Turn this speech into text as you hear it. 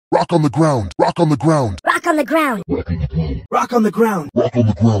Rock on the ground. Rock on the ground. Rock on the ground. Rock on the ground. Rock on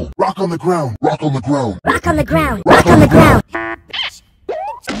the ground. Rock on the ground. Rock on the ground. Rock on the ground. Rock on the ground.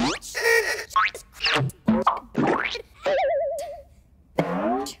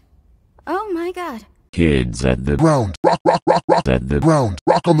 Oh my god. Kids at the ground. Rock, rock, rock, rock at the ground.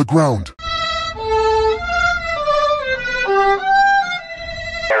 Rock on the ground.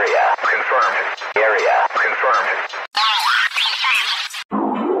 Area confirmed. Area confirmed.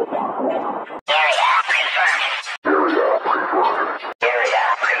 Area confirmed. Area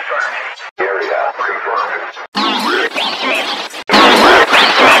confirmed. Area confirmed.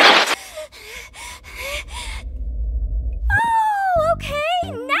 Oh,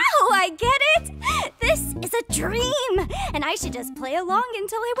 okay, now I get it! This is a dream, and I should just play along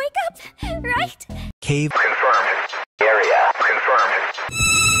until I wake up, right? Cave Confirmed. Area confirmed.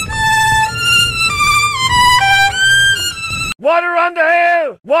 Water on the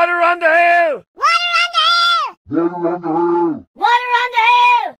hill! Water on the hill! Water on the hill. Water on the hill. Water on the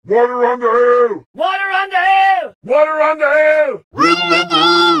hill. Water on the hill! Water on the hill. Water on the hill! Water on the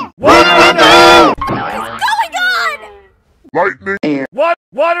hill. Water on the hill! What's going on? Lightning.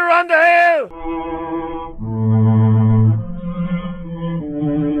 Water on the hill!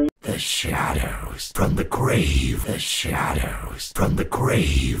 The shadows from the grave. The shadows from the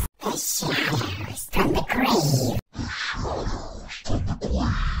grave. The shadows from the grave.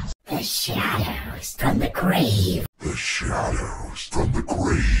 The shadows from the grave. The shadows from the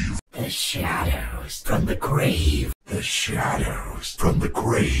grave. The shadows from the grave. The shadows from the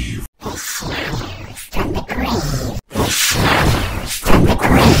grave. The shadows from the grave. The shadows from the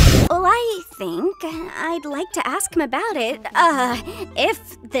grave. Well, I think I'd like to ask him about it,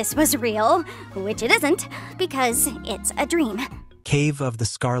 if this was real, which it isn't, because it's a dream. Cave of the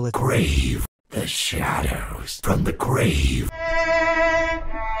Scarlet Grave. The shadows from the grave.